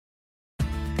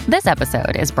This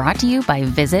episode is brought to you by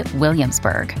Visit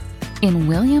Williamsburg. In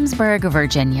Williamsburg,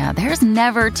 Virginia, there's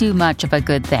never too much of a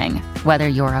good thing. Whether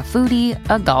you're a foodie,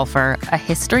 a golfer, a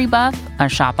history buff, a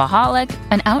shopaholic,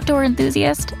 an outdoor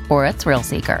enthusiast, or a thrill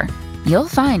seeker, you'll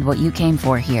find what you came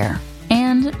for here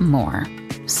and more.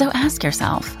 So ask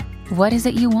yourself, what is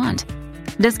it you want?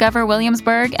 Discover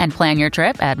Williamsburg and plan your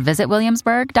trip at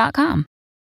visitwilliamsburg.com.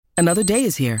 Another day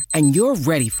is here, and you're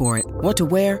ready for it. What to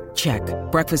wear? Check.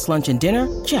 Breakfast, lunch, and dinner?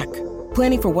 Check.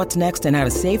 Planning for what's next and how to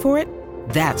save for it?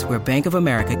 That's where Bank of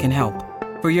America can help.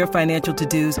 For your financial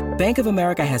to-dos, Bank of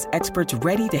America has experts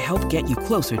ready to help get you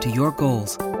closer to your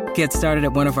goals. Get started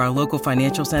at one of our local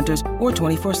financial centers or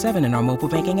 24/7 in our mobile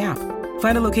banking app.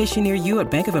 Find a location near you at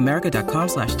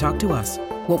bankofamerica.com/talktous.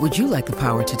 What would you like the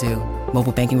power to do?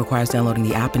 Mobile banking requires downloading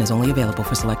the app and is only available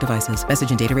for select devices.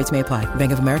 Message and data rates may apply.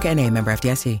 Bank of America N.A., member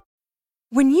FDIC.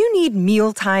 When you need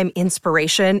mealtime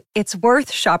inspiration, it's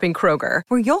worth shopping Kroger,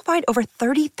 where you'll find over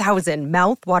 30,000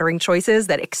 mouth-watering choices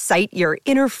that excite your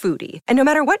inner foodie. And no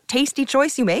matter what tasty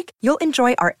choice you make, you'll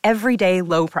enjoy our everyday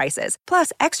low prices,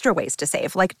 plus extra ways to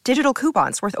save, like digital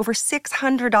coupons worth over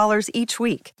 $600 each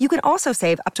week. You can also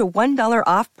save up to $1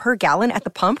 off per gallon at the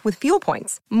pump with fuel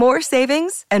points. More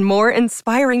savings and more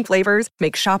inspiring flavors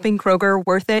make shopping Kroger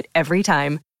worth it every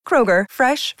time. Kroger,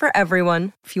 fresh for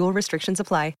everyone. Fuel restrictions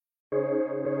apply.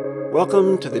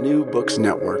 Welcome to the New Books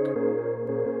Network.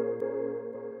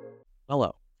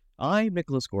 Hello, I'm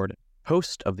Nicholas Gordon,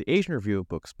 host of the Asian Review of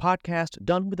Books podcast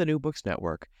done with the New Books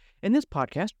Network. In this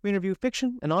podcast, we interview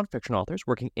fiction and nonfiction authors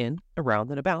working in,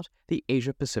 around, and about the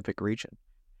Asia-Pacific region.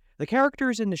 The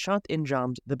characters in Nishanth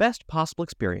Injam's The Best Possible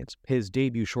Experience, his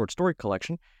debut short story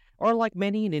collection, are like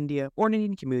many in India or in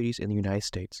Indian communities in the United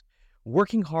States,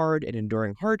 working hard and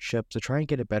enduring hardships to try and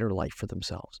get a better life for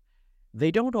themselves. They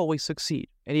don't always succeed,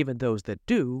 and even those that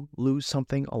do lose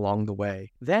something along the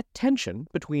way. That tension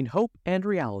between hope and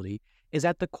reality is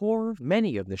at the core of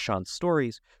many of Nishanth's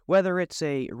stories, whether it's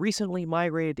a recently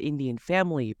migrated Indian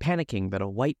family panicking that a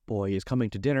white boy is coming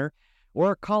to dinner,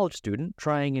 or a college student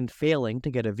trying and failing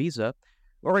to get a visa,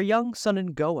 or a young son in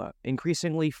Goa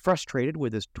increasingly frustrated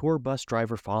with his tour bus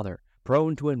driver father,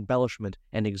 prone to embellishment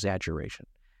and exaggeration.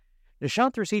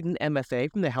 Nishanth received an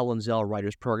MFA from the Helen Zell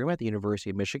Writers Program at the University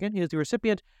of Michigan. He is the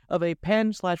recipient of a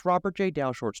Penn/Robert J.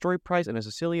 Dow Short Story Prize and a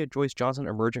Cecilia Joyce Johnson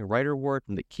Emerging Writer Award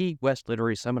from the Key West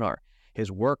Literary Seminar.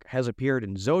 His work has appeared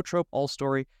in Zoetrope All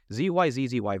Story,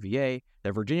 ZYZZYVA,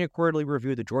 the Virginia Quarterly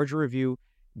Review, the Georgia Review,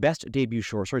 Best Debut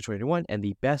Short Story 2021, and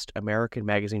the Best American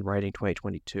Magazine Writing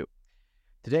 2022.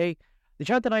 Today,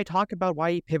 Nishanth and I talk about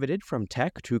why he pivoted from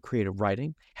tech to creative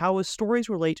writing, how his stories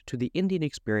relate to the Indian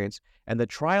experience, and the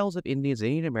trials of Indians and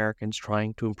Indian Americans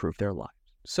trying to improve their lives.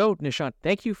 So, Nishanth,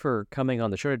 thank you for coming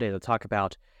on the show today to talk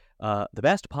about The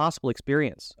Best Possible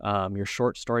Experience, your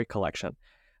short story collection.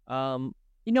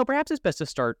 Perhaps it's best to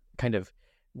start kind of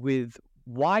with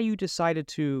why you decided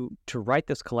to write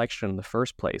this collection in the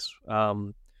first place.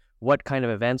 What kind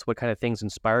of events, what kind of things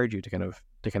inspired you to kind of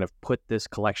put this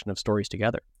collection of stories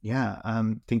together? Yeah,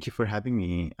 thank you for having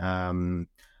me.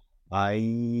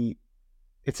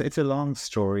 It's a long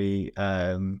story,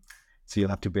 so you'll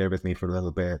have to bear with me for a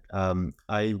little bit.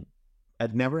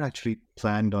 I'd never actually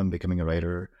planned on becoming a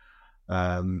writer.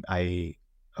 I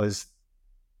was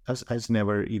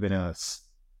never even a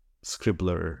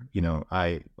scribbler.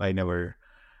 I never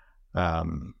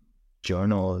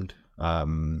journaled.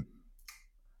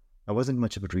 I wasn't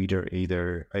much of a reader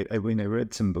either. I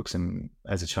read some books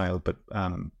as a child, but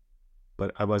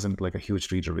I wasn't like a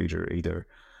huge reader either.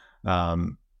 I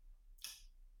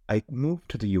moved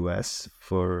to the US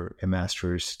for a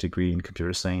master's degree in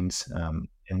computer science,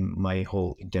 and my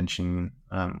whole intention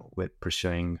with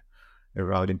pursuing a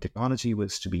route in technology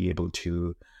was to be able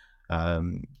to be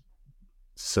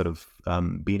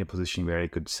in a position where I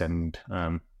could send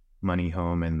money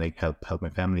home and like help my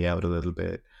family out a little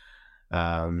bit.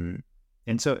 And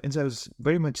so I was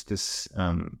very much this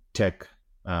tech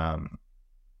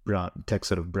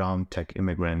brown tech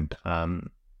immigrant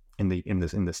in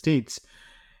the States,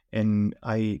 and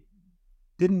I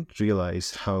didn't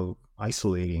realize how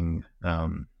isolating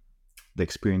the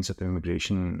experience of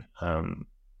immigration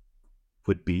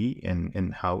would be,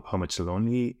 and how much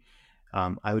lonely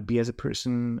I would be as a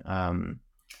person, and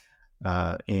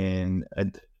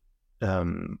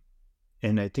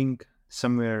I think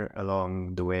somewhere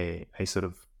along the way, I sort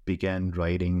of began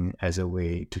writing as a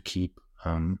way to keep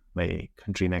my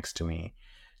country next to me,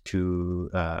 to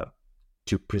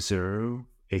preserve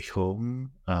a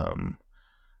home.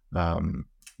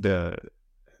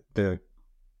 The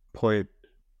poet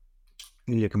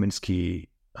Ilya Kaminsky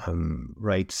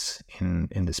writes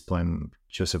in this poem,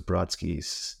 Joseph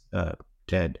Brodsky's,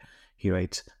 dead. He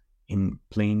writes, in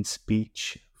plain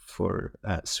speech, for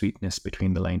sweetness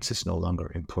between the lines is no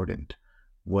longer important.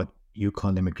 What you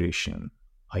call immigration,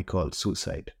 I call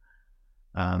suicide.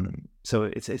 So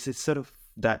it's sort of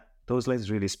that those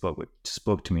lines really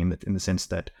spoke to me in the sense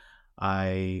that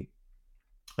I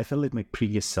felt like my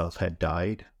previous self had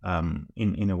died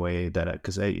in a way that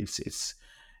because it's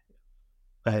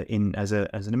in as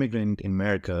an immigrant in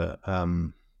America,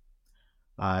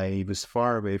 I was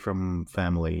far away from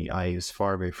family. I was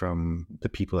far away from the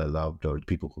people I loved or the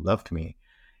people who loved me,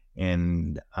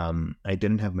 and I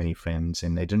didn't have many friends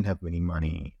and I didn't have any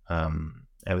money.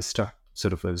 I was stuck. I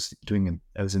was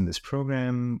in this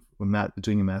program,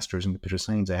 doing a master's in computer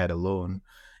science. I had a loan,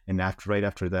 and right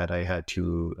after that, I had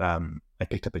to. I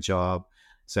picked up a job,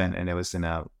 and I was in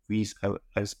a visa.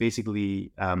 I was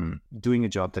basically doing a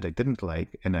job that I didn't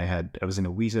like, and I was in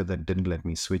a visa that didn't let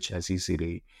me switch as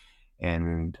easily,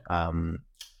 and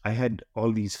I had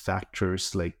all these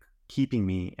factors like keeping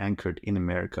me anchored in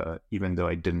America, even though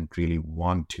I didn't really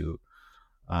want to.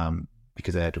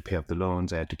 Because I had to pay off the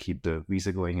loans, I had to keep the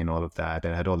visa going and all of that.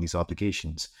 I had all these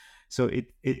obligations. So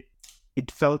it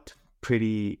felt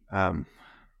pretty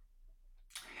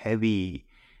heavy,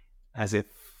 as if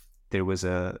there was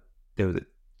a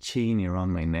chain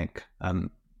around my neck,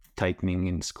 tightening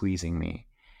and squeezing me.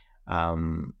 I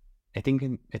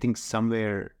think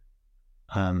somewhere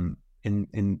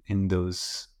in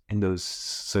those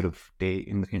sort of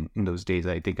in those days,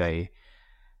 I think I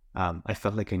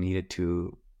felt like I needed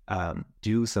to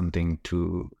do something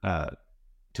to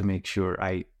make sure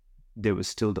there was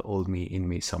still the old me in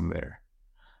me somewhere,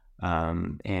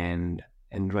 and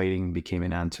writing became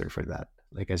an answer for that,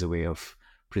 like as a way of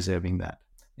preserving that,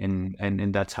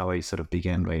 and that's how I sort of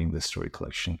began writing this story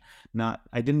collection.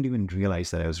 I didn't even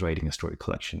realize that I was writing a story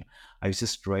collection. I was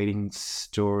just writing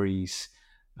stories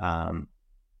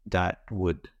that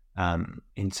would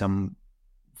in some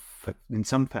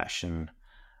fashion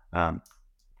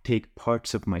take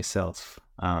parts of myself,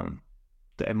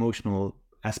 the emotional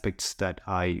aspects that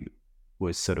I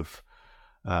was sort of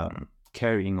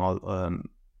carrying all,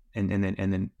 and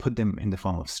then put them in the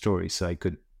form of stories, so I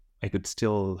could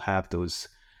still have those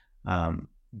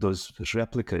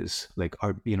replicas, like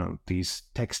these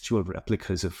textual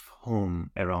replicas of home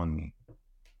around me.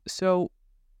 So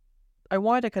I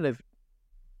wanted to kind of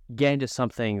get into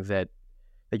something that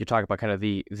you're talking about, kind of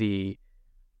the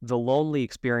lonely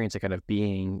experience of kind of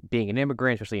being an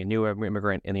immigrant, especially a new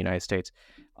immigrant in the United States.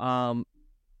 And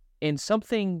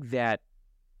something that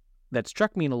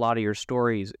struck me in a lot of your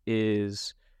stories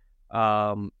is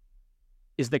the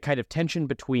kind of tension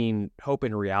between hope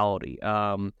and reality.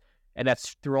 And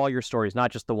that's through all your stories,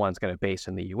 not just the ones kind of based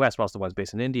in the U.S., but also the ones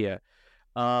based in India.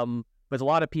 But a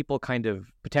lot of people kind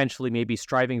of potentially maybe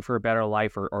striving for a better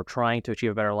life or trying to achieve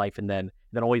a better life, and then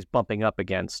always bumping up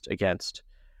against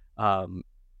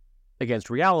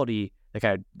reality that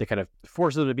kind of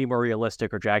forces them to be more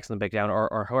realistic or drags them back down,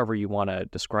 or however you want to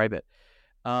describe it.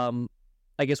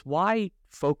 I guess why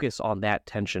focus on that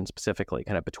tension specifically,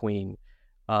 kind of between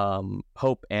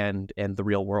hope and the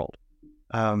real world?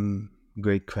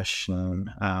 Great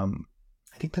question. I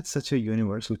think that's such a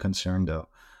universal concern, though.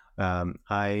 I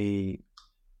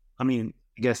mean,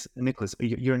 I guess, Nicholas,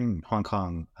 you're in Hong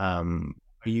Kong. Are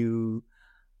you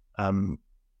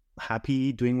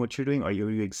happy doing what you're doing? Are you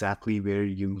exactly where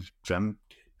you dreamt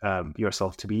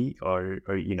yourself to be? Or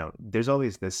there's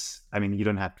always this. I mean, you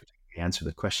don't have to answer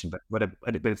the question, but what I'm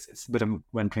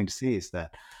trying to say is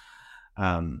that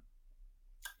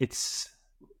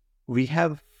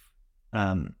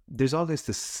there's always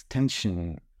this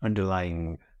tension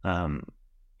underlying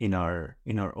in our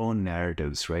own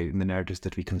narratives, right? In the narratives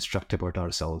that we construct about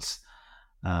ourselves.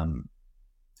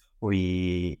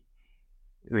 We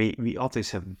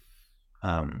always have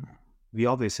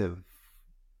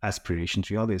aspirations.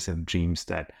 We always have dreams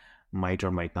that might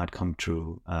or might not come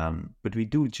true, but we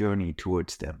do journey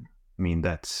towards them. I mean,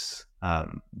 that's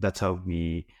how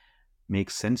we make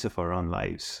sense of our own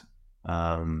lives,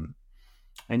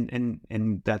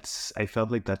 and that's, I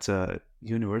felt like that's a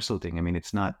universal thing. I mean,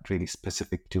 it's not really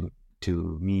specific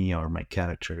to me or my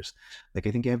characters. Like,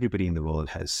 I think everybody in the world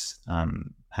has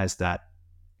that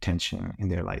tension in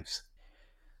their lives.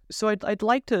 So I'd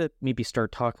like to maybe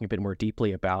start talking a bit more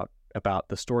deeply about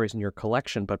the stories in your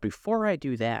collection, but before I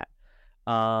do that,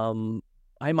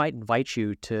 I might invite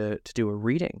you to do a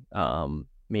reading,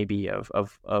 maybe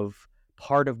of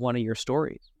part of one of your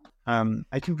stories.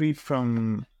 I can read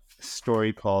from a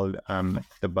story called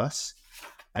The Bus.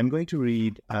 I'm going to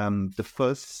read the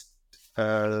first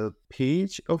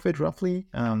page of it, roughly.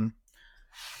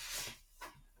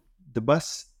 The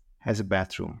bus has a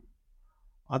bathroom.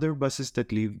 Other buses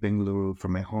that leave Bengaluru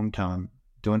from my hometown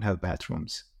don't have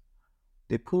bathrooms.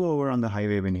 They pull over on the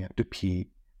highway when you have to pee,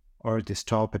 or they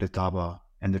stop at a dhaba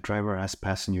and the driver asks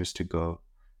passengers to go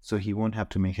so he won't have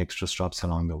to make extra stops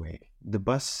along the way. The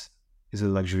bus is a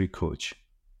luxury coach.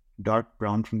 Dark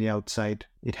brown from the outside,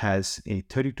 it has a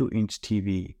 32-inch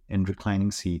TV and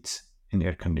reclining seats and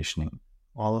air conditioning,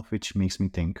 all of which makes me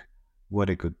think, what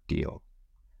a good deal.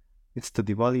 It's the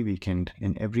Diwali weekend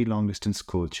and every long-distance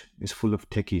coach is full of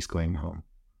techies going home.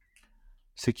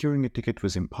 Securing a ticket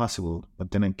was impossible,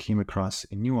 but then I came across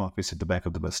a new office at the back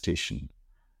of the bus station,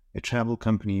 a travel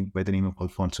company by the name of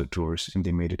Alfonso Tours, and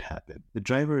they made it happen. The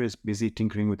driver is busy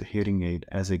tinkering with the hearing aid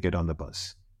as I get on the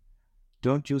bus.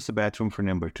 Don't use the bathroom for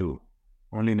number 2.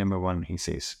 Only number 1, he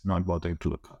says, not bothering to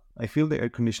look up. I feel the air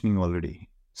conditioning already.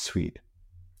 Sweet.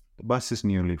 The bus is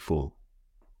nearly full.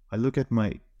 I look at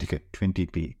my ticket,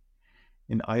 20p.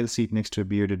 An aisle seat next to a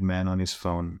bearded man on his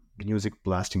phone, music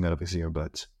blasting out of his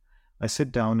earbuds. I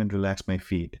sit down and relax my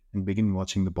feet and begin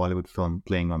watching the Bollywood film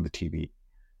playing on the TV.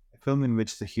 A film in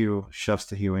which the hero shoves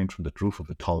the heroine from the roof of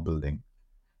a tall building.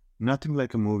 Nothing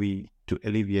like a movie to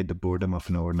alleviate the boredom of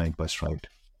an overnight bus ride.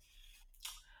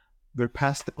 We're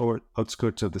past the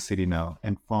outskirts of the city now,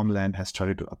 and farmland has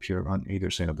started to appear on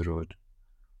either side of the road.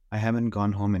 I haven't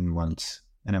gone home in months,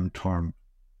 and I'm torn.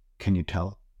 Can you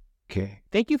tell? Okay.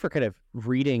 Thank you for kind of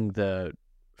reading the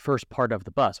first part of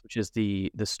the bus, which is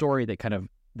the story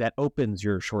that opens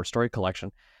your short story collection.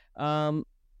 I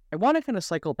want to kind of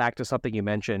cycle back to something you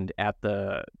mentioned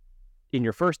in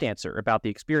your first answer about the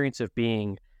experience of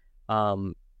being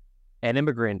an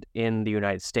immigrant in the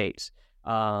United States.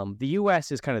 The U.S.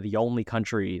 is kind of the only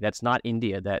country that's not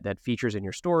India that features in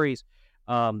your stories.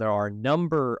 There are a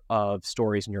number of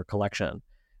stories in your collection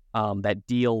that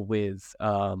deal with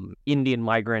Indian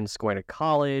migrants going to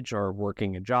college or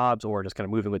working in jobs or just kind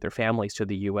of moving with their families to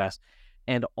the U.S.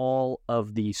 and all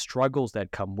of the struggles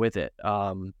that come with it.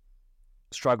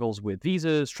 Struggles with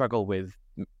visas, struggle with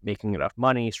making enough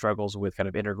money, struggles with kind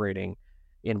of integrating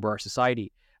into our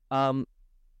society. I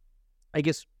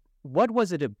guess, what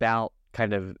was it about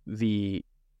kind of the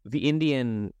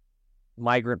Indian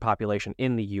migrant population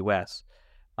in the U.S.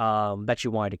 That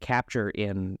you wanted to capture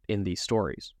in these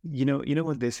stories? You know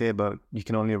what they say about you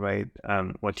can only write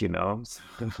what you know.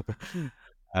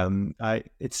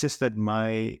 It's just that my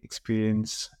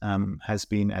experience has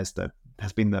been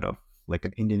that of like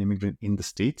an Indian immigrant in the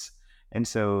States, and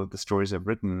so the stories I've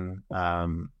written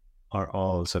are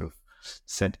all sort of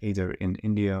set either in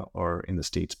India or in the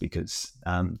States because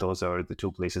those are the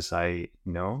two places I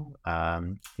know.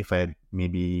 If I had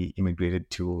maybe immigrated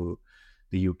to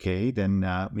the UK, then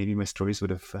maybe my stories would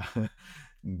have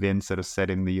been sort of set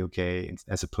in the UK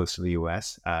as opposed to the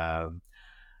US.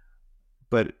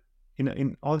 But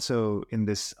also in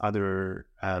this other,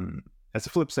 as a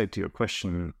flip side to your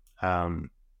question,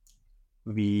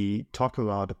 we talk a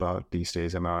lot about these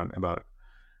days about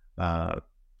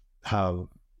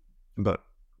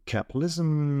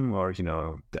capitalism or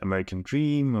the American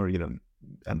dream or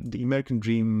the American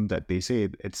dream that they say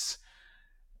it's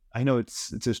a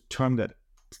term that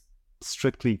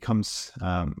strictly comes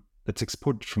that's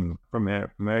exported from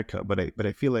America, but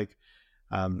I feel like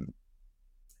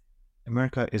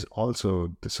America is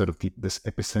also the sort of this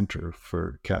epicenter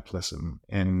for capitalism,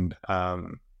 and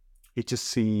it just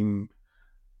seemed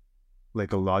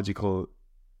like a logical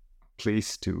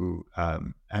place to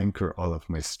anchor all of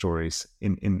my stories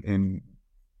in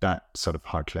that sort of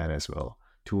heartland as well.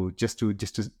 To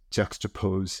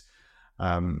juxtapose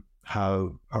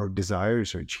how our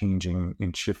desires are changing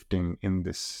and shifting in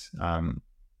this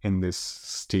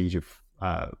stage of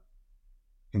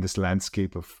in this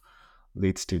landscape of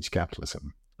late stage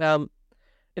capitalism. And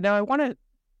now I want to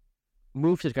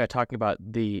move to kind of talking about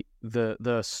the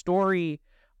story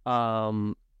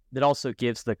that also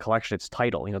gives the collection its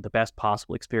title, the best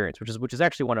possible experience, which is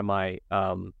actually one of my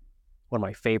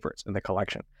favorites in the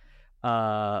collection.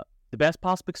 The best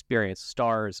possible experience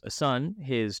stars a son,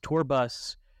 his tour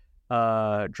bus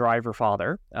driver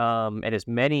father, and his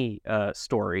many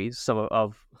stories, some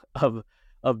of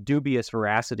dubious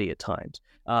veracity at times,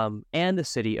 and the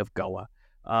city of Goa.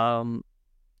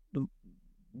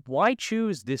 Why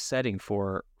choose this setting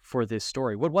for this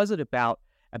story? What was it about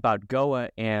Goa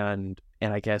and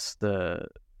I guess the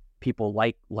people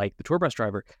like the tour bus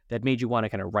driver that made you want to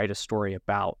kind of write a story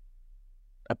about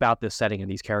this setting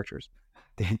and these characters?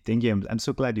 Thank you. I'm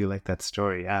so glad you like that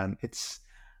story.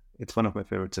 It's one of my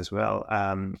favorites as well.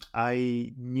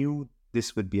 I knew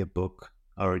this would be a book,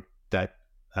 or that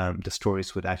the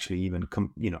stories would actually even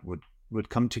come, would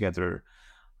come together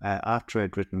after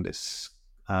I'd written this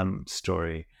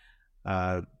story.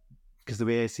 Because the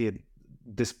way I see it,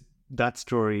 that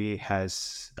story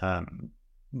has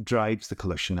drives the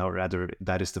collection, or rather,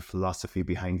 that is the philosophy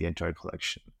behind the entire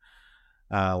collection.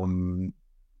 Why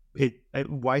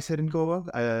set in Goa?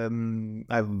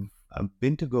 I've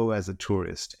been to Goa as a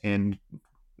tourist, and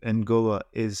Goa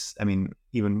is, I mean,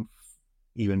 even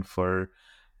for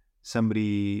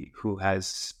somebody who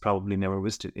has probably never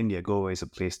visited India, Goa is a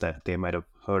place that they might have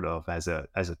heard of as a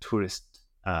tourist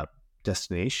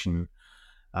destination.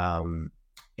 And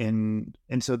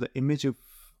so the image of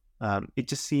it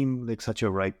just seemed like such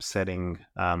a ripe setting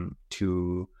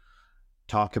to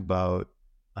talk about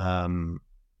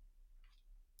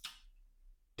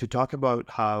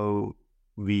how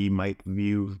we might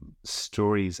view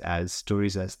stories as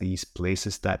these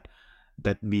places that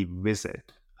we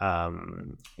visit,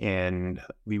 and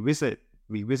we visit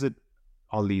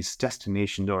all these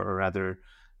destinations, or rather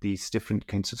these different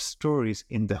kinds of stories,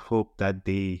 in the hope that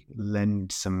they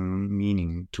lend some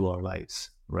meaning to our lives,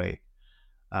 right?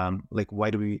 Like, why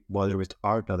do we bother with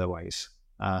art otherwise?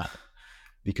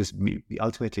 Because we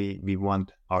ultimately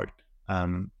want art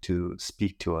to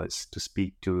speak to us, to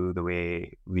speak to the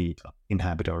way we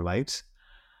inhabit our lives.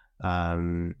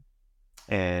 And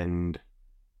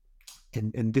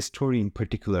this story in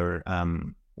particular,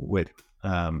 with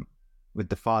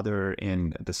the father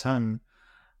and the son,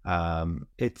 I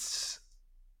think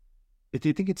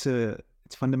it's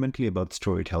fundamentally about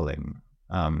storytelling.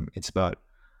 It's about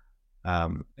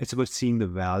seeing the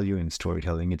value in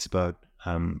storytelling. It's about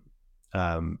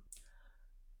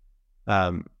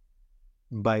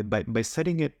by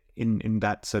setting it in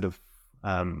that sort of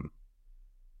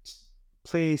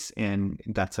place and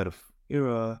in that sort of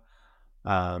era.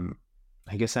 I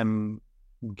guess I'm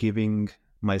giving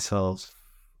myself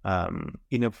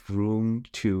enough room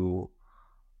to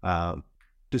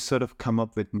sort of come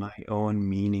up with my own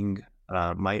meaning,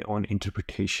 my own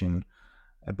interpretation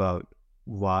about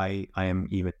why I am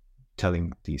even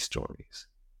telling these stories.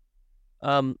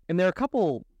 And there are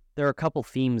a couple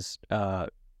themes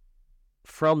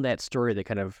from that story that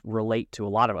kind of relate to a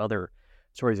lot of other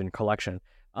stories in the collection.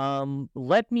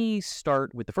 Let me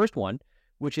start with the first one,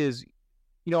 which is,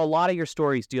 a lot of your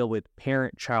stories deal with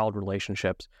parent-child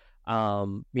relationships.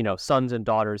 Sons and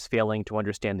daughters failing to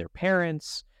understand their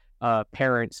parents,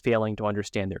 parents failing to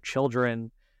understand their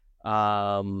children,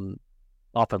 often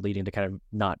leading to kind of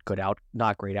not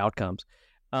great outcomes.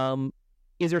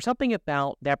 Is there something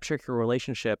about that particular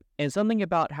relationship, and something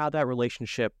about how that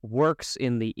relationship works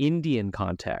in the Indian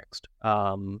context,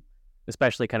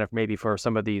 especially kind of maybe for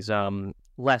some of these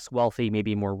less wealthy,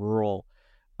 maybe more rural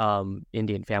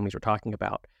Indian families we're talking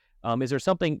about? Is there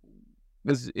something?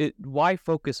 Why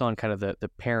focus on kind of the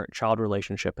parent-child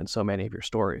relationship in so many of your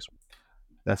stories?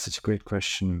 That's such a great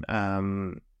question. I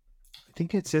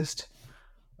think it's just,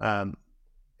 I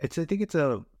think it's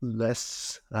a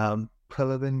less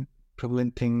prevalent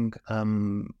thing,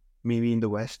 maybe in the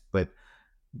West, but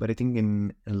I think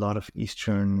in a lot of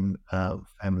Eastern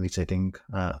families, I think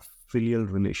filial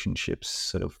relationships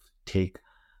sort of take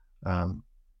a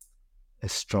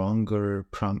stronger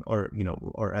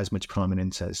or as much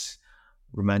prominence as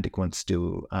romantic ones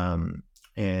do,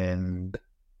 and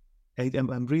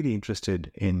I'm really interested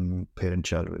in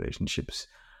parent-child relationships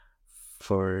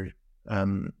for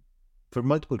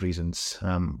multiple reasons.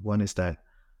 One is that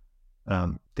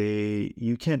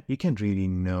you can't really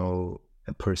know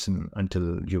a person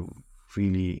until you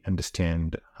really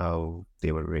understand how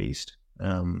they were raised,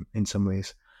 in some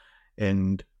ways,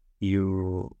 and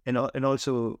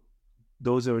also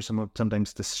those are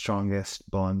sometimes the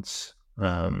strongest bonds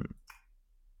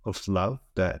of love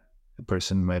that a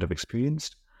person might have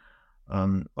experienced,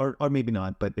 or maybe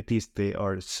not, but at least they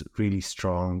are really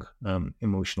strong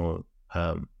emotional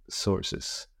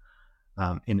sources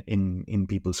in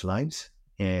people's lives,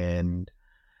 and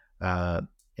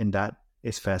that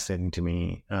is fascinating to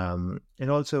me. And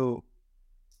also,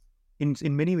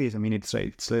 in many ways, I mean, it's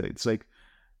like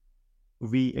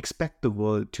we expect the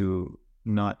world to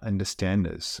not understand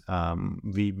us. I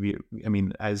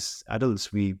mean, as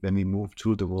adults, when we move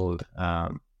through the world,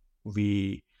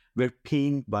 we're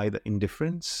pained by the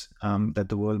indifference that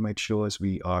the world might show us.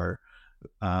 We are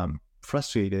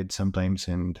frustrated sometimes,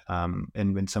 and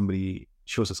when somebody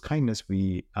shows us kindness,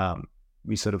 we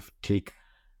sort of take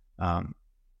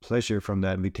pleasure from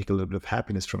that. We take a little bit of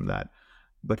happiness from that.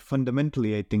 But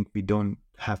fundamentally, I think we don't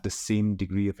have the same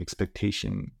degree of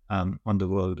expectation on the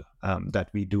world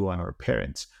that we do on our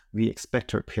parents. We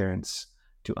expect our parents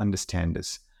to understand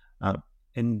us,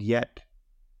 and yet,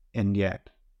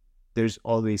 there's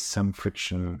always some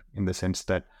friction, in the sense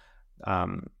that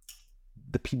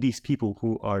these people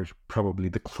who are probably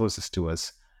the closest to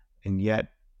us, and yet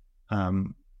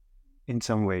in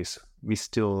some ways we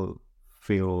still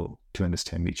fail to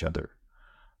understand each other.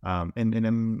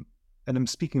 And I'm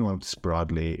speaking of this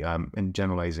broadly and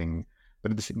generalizing,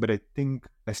 but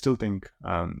I still think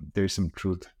there's some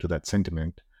truth to that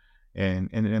sentiment, and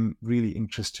I'm really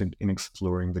interested in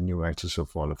exploring the nuances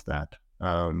of all of that.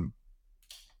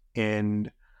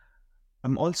 And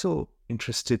I'm also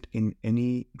interested in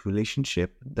any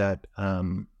relationship that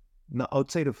not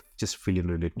outside of just filial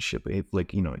relationship. If,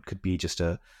 like, it could be just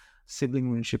a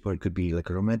sibling relationship, or it could be like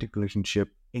a romantic relationship.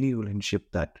 Any relationship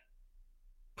that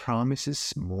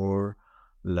promises more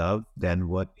love than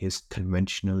what is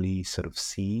conventionally sort of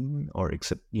seen or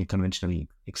conventionally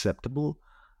acceptable.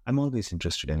 I'm always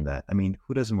interested in that. I mean,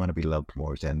 who doesn't want to be loved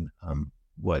more than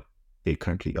what they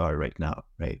currently are right now,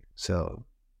 right? So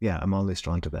yeah, I'm always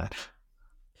drawn to that.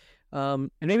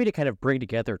 And maybe to kind of bring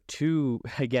together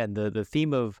again, the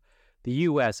theme of the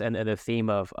U.S. and the theme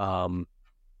of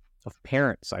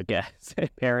parents, I guess,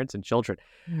 parents and children.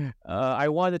 I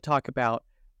wanted to talk about,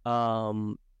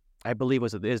 I believe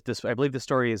the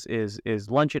story is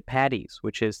Lunch at Patty's,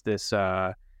 which is this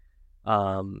somewhat,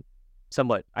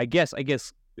 I guess,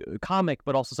 comic,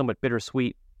 but also somewhat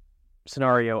bittersweet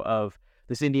scenario of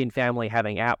this Indian family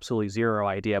having absolutely zero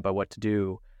idea about what to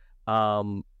do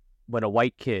when a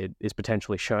white kid is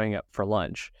potentially showing up for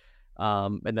lunch,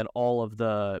 and then all of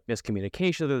the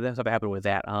miscommunication that happened with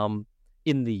that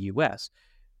in the U.S.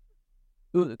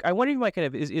 I wonder if you might kind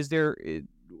of is there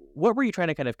what were you trying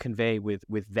to kind of convey with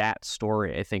that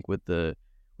story? I think with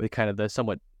kind of the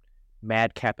somewhat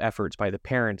madcap efforts by the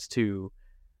parents to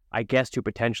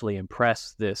potentially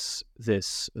impress this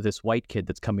white kid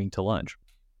that's coming to lunch.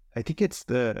 I think it's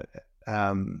the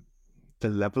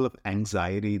level of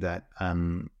anxiety that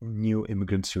new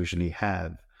immigrants usually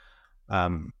have.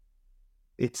 I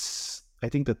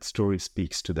think that story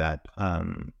speaks to that,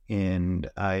 and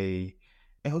I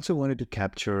also wanted to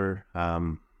capture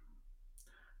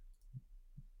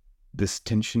this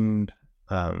tension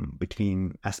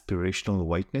between aspirational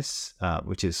whiteness,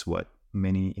 which is what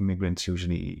many immigrants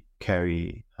usually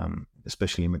carry,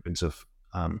 especially immigrants of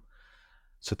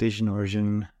South Asian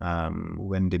origin.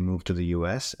 When they move to the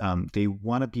U.S., they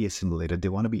want to be assimilated, they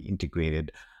want to be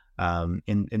integrated, and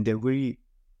they're very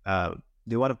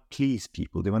they want to please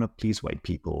people, they want to please white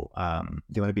people,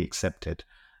 they want to be accepted,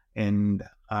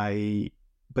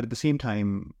 but at the same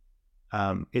time,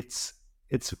 it's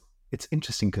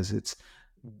interesting because it's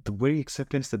the very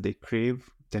acceptance that they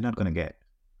crave, they're not going to get.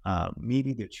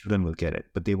 Maybe their children will get it,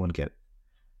 but they won't get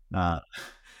it.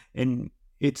 And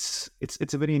it's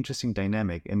a very interesting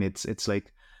dynamic, and it's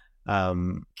like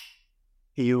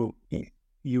you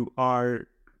are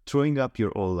throwing up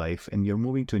your whole life and you're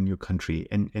moving to a new country,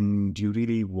 and you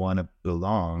really want to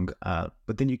belong,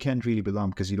 but then you can't really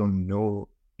belong because you don't know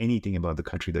anything about the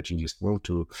country that you just moved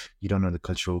to. You don't know the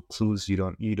cultural clues.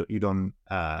 You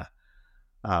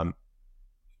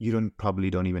probably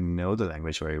don't even know the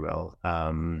language very well.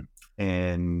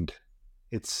 And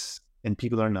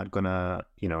people are not gonna,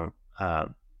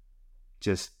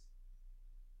 just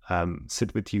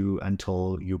sit with you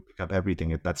until you pick up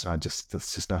everything. That's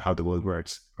just not how the world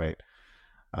works, right?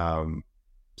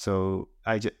 So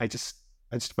I just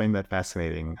find that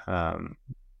fascinating,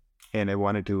 and I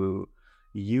wanted to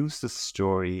use the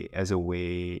story as a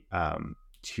way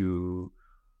to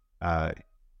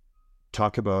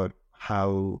talk about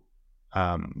how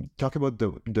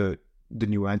the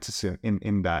nuances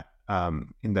in that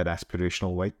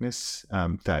aspirational whiteness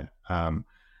that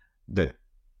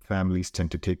families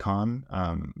tend to take on,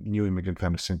 new immigrant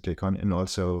families tend to take on, and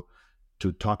also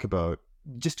to talk about,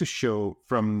 just to show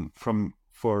for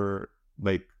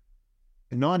like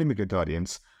a non-immigrant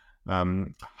audience,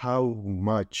 how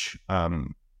much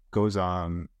goes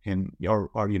on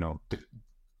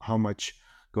how much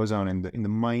goes on in the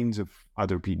minds of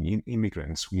other people,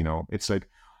 immigrants. It's like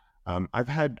I've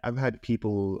had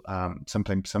people,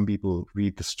 sometimes some people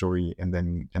read the story and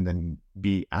then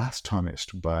be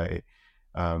astonished by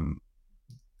the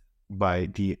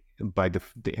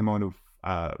amount of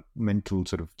mental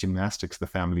sort of gymnastics the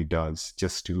family does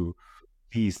just to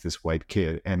please this white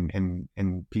kid,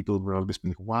 and people will always be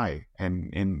like, why?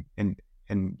 And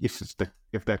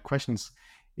if that questions,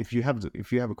 if you have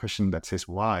a question that says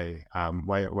why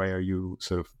are you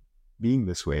sort of being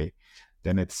this way,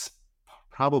 then it's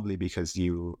probably because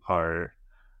you are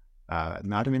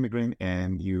not an immigrant,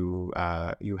 and you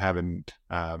haven't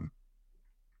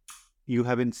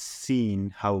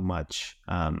seen how much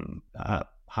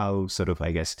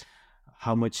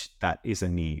how much that is a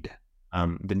need,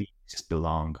 the need to just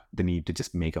belong, the need to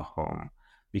just make a home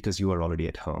because you are already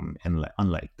at home, and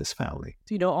unlike this family.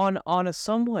 On a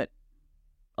somewhat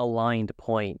aligned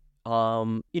point,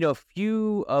 A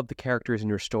few of the characters in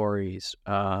your stories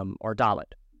are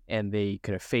Dalit, and they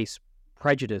kind of face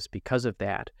prejudice because of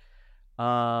that.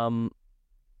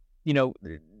 You know,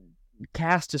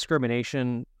 caste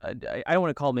discrimination, I don't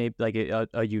want to call it maybe like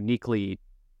a uniquely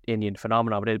Indian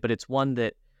phenomenon, but it's one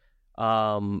that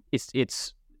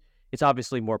it's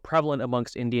obviously more prevalent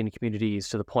amongst Indian communities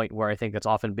to the point where I think it's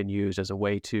often been used as a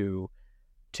way to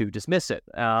dismiss it.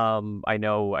 I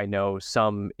know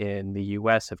some in the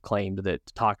U.S. have claimed that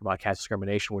to talk about caste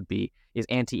discrimination is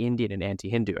anti-Indian and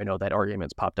anti-Hindu. I know that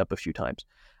argument's popped up a few times.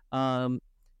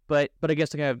 But I guess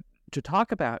to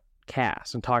talk about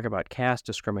caste and talk about caste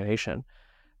discrimination,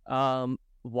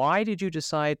 why did you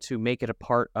decide to make it a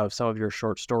part of some of your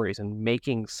short stories and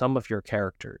making some of your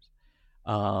characters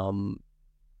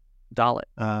Dalit?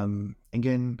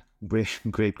 Again,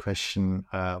 great question.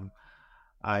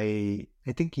 I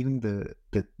think even the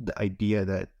idea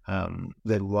that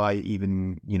why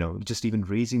even just even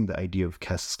raising the idea of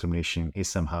caste discrimination is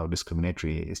somehow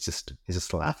discriminatory is just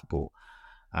laughable.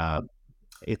 I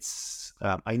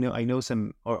know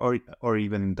some or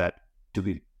even that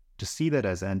to see that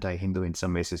as anti-Hindu in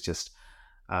some ways is just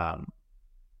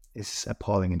is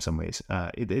appalling in some ways.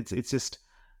 It's just,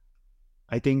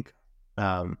 I think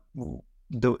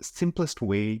the simplest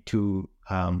way to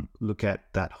look at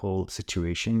that whole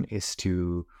situation is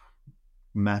to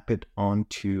map it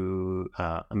onto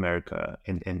America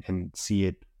and see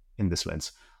it in this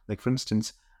lens. Like, for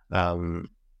instance,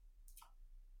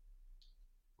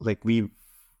 like we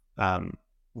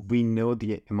know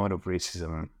the amount of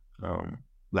racism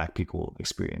Black people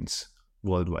experience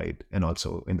worldwide and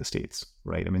also in the States,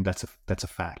 right? I mean, that's a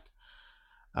fact.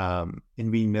 And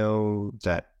we know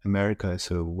that America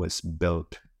was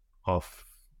built of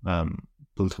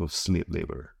slave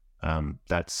labor.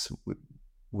 That's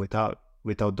without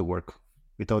the work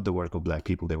of Black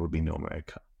people, there would be no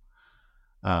America.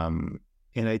 And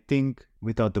I think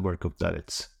without the work of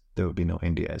Dalits, there would be no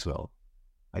India as well.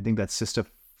 I think that's just a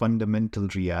fundamental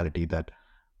reality that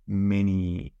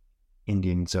many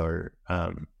Indians are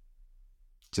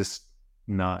just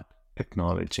not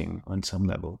acknowledging on some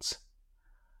levels.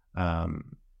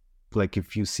 Like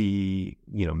if you see,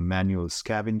 manual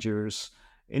scavengers,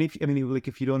 and if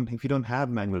you don't have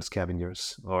manual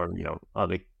scavengers, or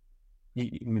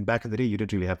back in the day, you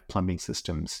didn't really have plumbing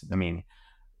systems. I mean,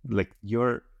 like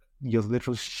your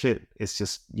literal shit is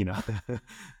just,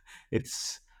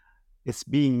 it's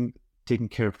being taken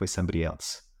care of by somebody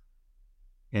else,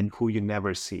 and who you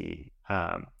never see.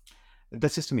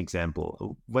 That's just an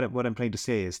example. What I'm trying to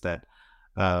say is that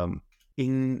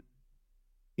in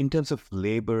terms of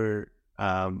labor,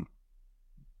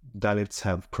 Dalits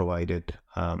have provided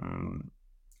an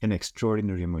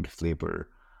extraordinary amount of labor,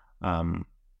 and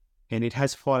it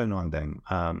has fallen on them,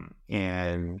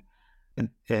 and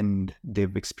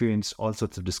they've experienced all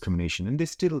sorts of discrimination, and they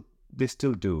still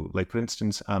do. Like, for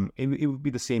instance, it would be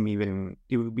the same. Even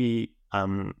it would be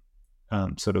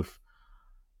sort of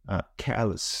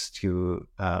callous to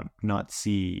not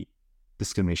see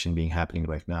discrimination being happening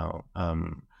right now.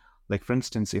 Like, for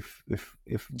instance, if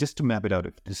just to map it out,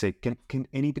 to say, can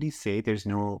anybody say there's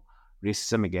no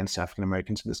racism against African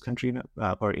Americans in this country,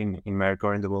 or in America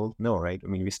or in the world? No, right? I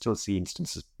mean, we still see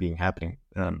instances being happening.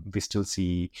 We still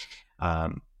see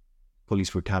police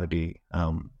brutality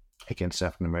against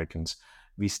African Americans.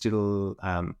 We still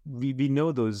we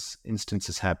know those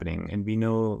instances happening, and we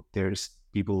know there's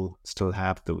people still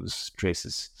have those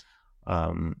traces.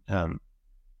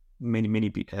 Many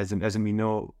people, as in we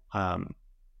know.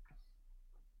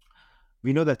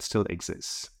 We know that still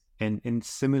exists, and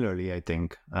similarly, I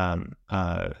think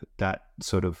that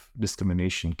sort of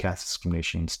discrimination, caste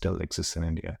discrimination, still exists in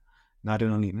India. Not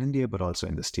only in India, but also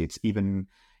in the States. Even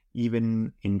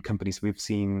in companies, we've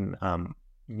seen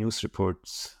news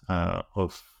reports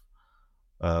of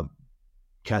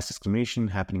caste discrimination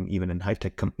happening even in high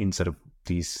tech instead of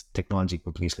these technology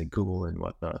companies like Google and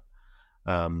whatnot.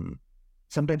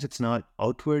 Sometimes it's not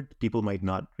outward. People might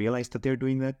not realize that they're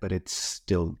doing that, but it's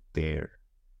still there.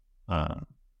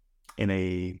 And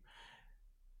I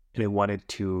wanted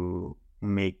to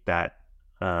make that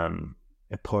a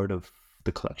part of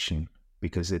the collection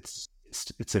because it's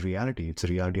a reality. It's a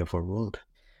reality of our world.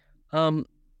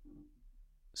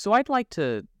 So I'd like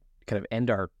to kind of end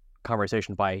our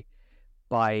conversation by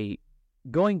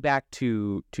going back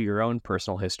to your own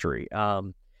personal history.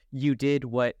 You did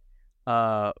what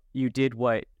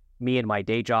me and my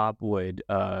day job would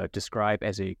describe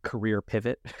as a career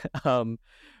pivot,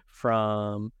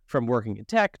 from working in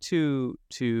tech to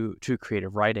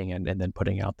creative writing and then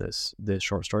putting out this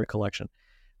short story collection.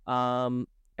 And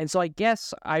so I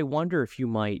guess I wonder if you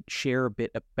might share a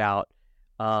bit about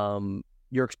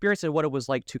your experience and what it was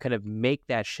like to kind of make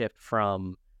that shift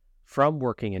from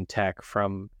working in tech,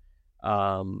 from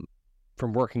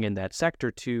working in that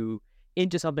sector to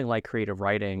into something like creative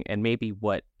writing, and maybe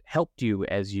what helped you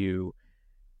as you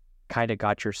kind of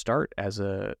got your start as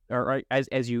you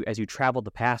traveled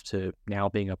the path to now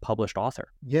being a published author.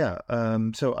 Yeah.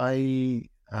 So I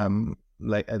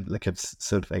like I've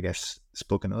sort of, I guess,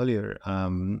 spoken earlier.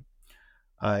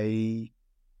 I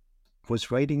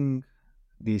was writing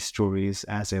these stories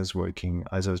as I was working,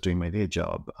 as I was doing my day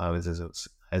job, as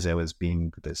I was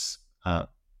being this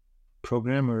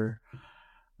programmer.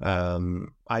 I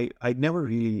never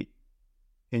really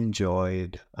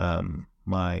enjoyed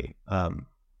my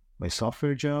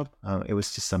software job. It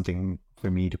was just something for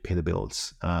me to pay the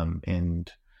bills,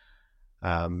 and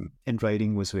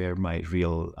writing was where my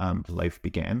real life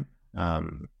began.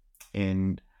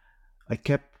 And I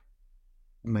kept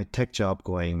my tech job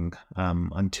going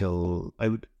until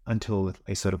I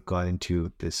sort of got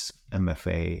into this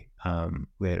MFA,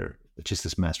 which is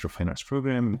this Master of Fine Arts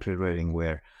program in creative writing,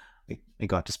 where I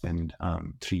got to spend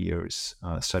 3 years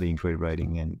studying creative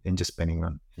writing and just spending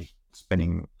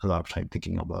a lot of time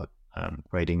thinking about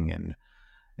writing and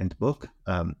the book,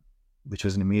 which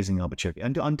was an amazing opportunity.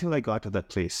 Until I got to that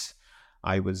place,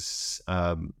 I was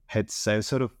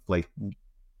sort of like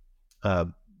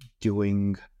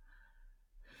doing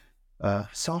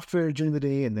software during the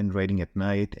day and then writing at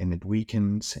night and at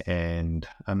weekends, and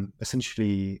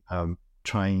essentially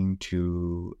trying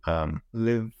to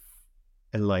live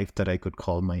a life that I could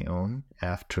call my own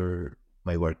after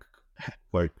my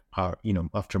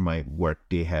after my work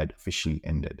day had officially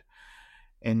ended.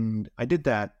 And I did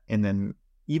that, and then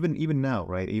even now,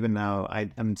 right? Even now,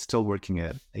 I'm still working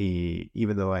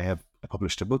even though I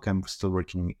published a book, I'm still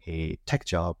working a tech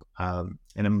job, and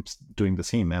I'm doing the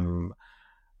same. I'm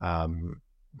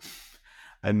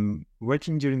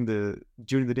working during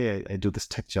the day. I do this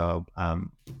tech job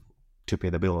to pay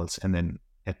the bills, and then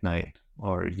at night,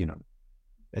 or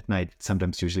at night,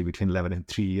 sometimes usually between 11 and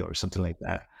 3 or something like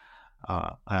that,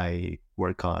 I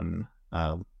work on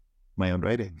my own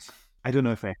writing. I don't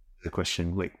know if I answered the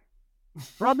question.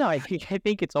 Well, no, I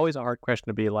think it's always a hard question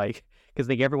to be like, because I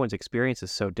think everyone's experience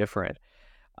is so different.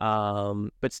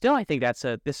 But still, I think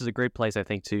this is a great place, I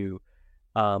think, to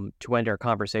end our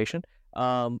conversation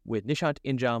with Nishanth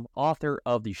Injam, author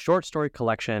of the short story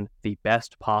collection, The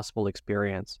Best Possible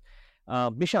Experience.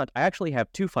 Nishanth, I actually have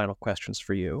 2 final questions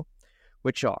for you,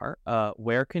 which are,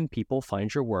 where can people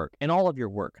find your work, and all of your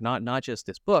work, not just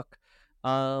this book?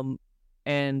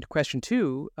 And question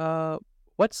 2,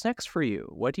 what's next for you?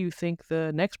 What do you think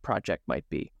the next project might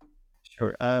be?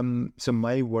 Sure. So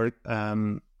my work,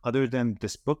 other than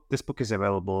this book is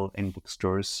available in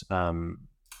bookstores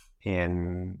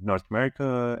in North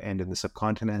America and in the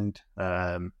subcontinent,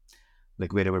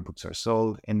 like wherever books are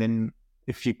sold. And then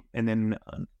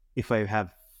if I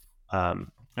have,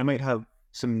 I might have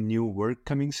some new work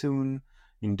coming soon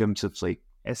in terms of like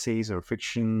essays or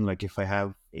fiction. Like if I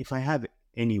have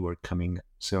any work coming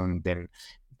soon, then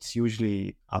it's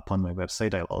usually up on my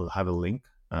website. I'll have a link.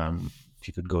 If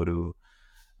you could go to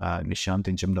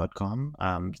nishanthinjam.com,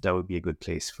 that would be a good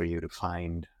place for you to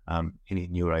find any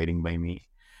new writing by me.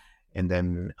 And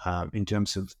then in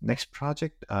terms of next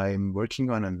project, I'm working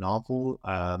on a novel.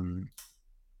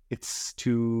 It's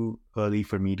too early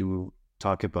for me to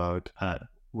talk about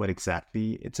what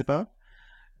exactly it's about.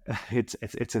 It's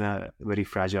in a very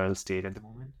fragile state at the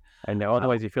moment. I know,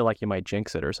 otherwise you feel like you might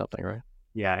jinx it or something, right?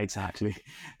 Yeah, exactly.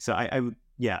 So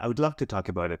I would love to talk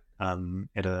about it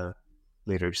at a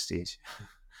later stage.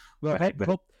 Well,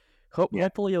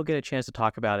 hopefully you'll get a chance to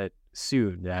talk about it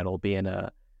soon. That'll be in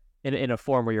a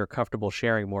form where you're comfortable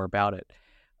sharing more about it.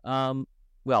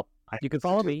 Well, you can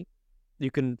follow me. You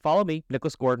can follow me,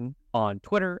 Nicholas Gordon, on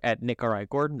Twitter at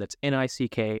NickRIGordon. That's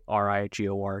NickRigordon.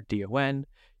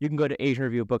 You can go to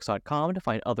AsianReviewBooks.com to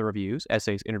find other reviews,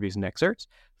 essays, interviews, and excerpts.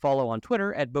 Follow on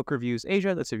Twitter at Book Reviews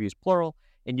Asia. That's reviews plural.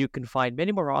 And you can find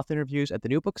many more author interviews at the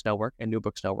New Books Network and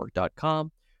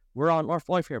newbooksnetwork.com. We're on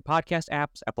all of your podcast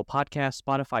apps, Apple Podcasts,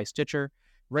 Spotify, Stitcher.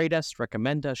 Rate us,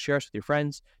 recommend us, share us with your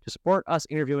friends to support us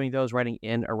interviewing those writing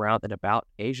in, around, and about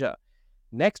Asia.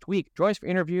 Next week, join us for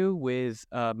interview with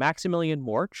Maximilian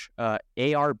Morch,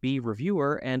 ARB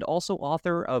reviewer and also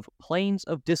author of Plains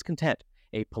of Discontent,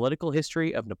 a political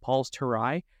history of Nepal's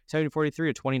Terai, 1743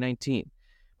 to 2019.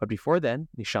 But before then,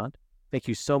 Nishanth, thank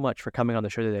you so much for coming on the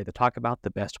show today to talk about The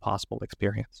Best Possible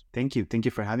Experience. Thank you. Thank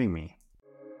you for having me.